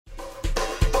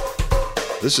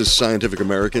This is Scientific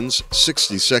American's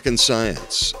 60-Second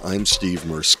Science. I'm Steve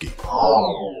Mirsky.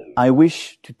 I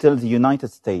wish to tell the United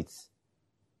States,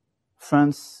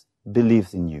 France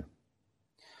believes in you.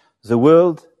 The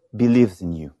world believes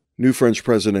in you. New French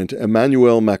President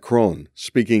Emmanuel Macron,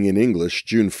 speaking in English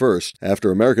June 1st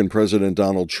after American President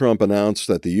Donald Trump announced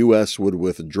that the U.S. would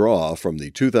withdraw from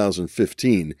the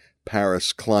 2015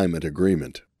 Paris Climate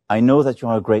Agreement. I know that you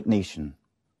are a great nation.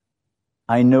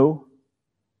 I know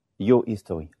your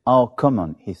history, our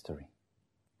common history.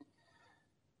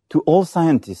 To all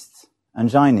scientists,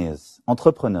 engineers,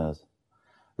 entrepreneurs,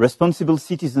 responsible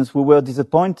citizens who were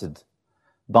disappointed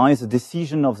by the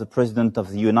decision of the President of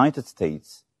the United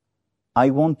States, I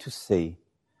want to say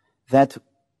that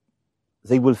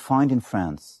they will find in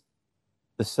France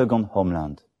a second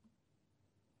homeland.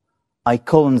 I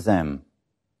call on them,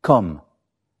 come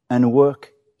and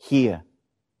work here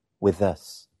with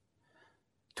us,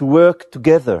 to work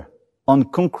together on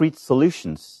concrete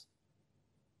solutions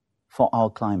for our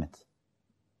climate,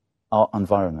 our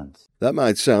environment. That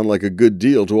might sound like a good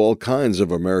deal to all kinds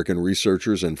of American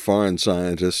researchers and foreign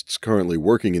scientists currently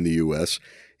working in the U.S.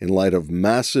 in light of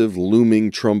massive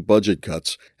looming Trump budget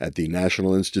cuts at the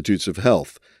National Institutes of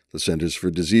Health, the Centers for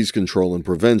Disease Control and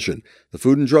Prevention, the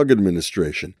Food and Drug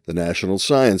Administration, the National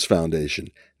Science Foundation,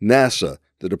 NASA,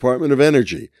 the Department of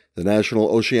Energy, the National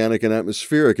Oceanic and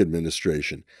Atmospheric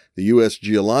Administration, the U.S.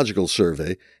 Geological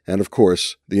Survey, and, of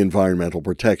course, the Environmental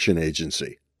Protection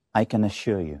Agency. I can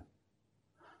assure you,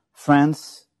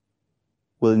 France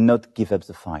will not give up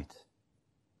the fight.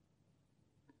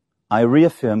 I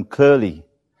reaffirm clearly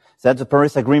that the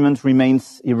Paris Agreement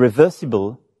remains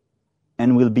irreversible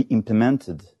and will be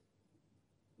implemented,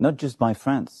 not just by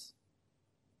France,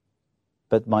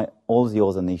 but by all the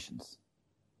other nations.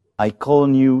 I call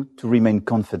on you to remain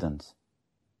confident.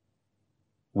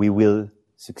 We will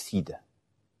succeed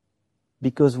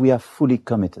because we are fully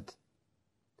committed.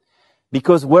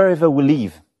 Because wherever we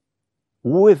live,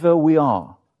 whoever we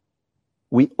are,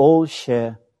 we all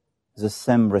share the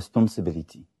same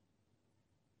responsibility.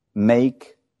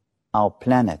 Make our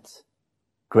planet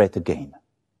great again.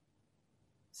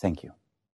 Thank you.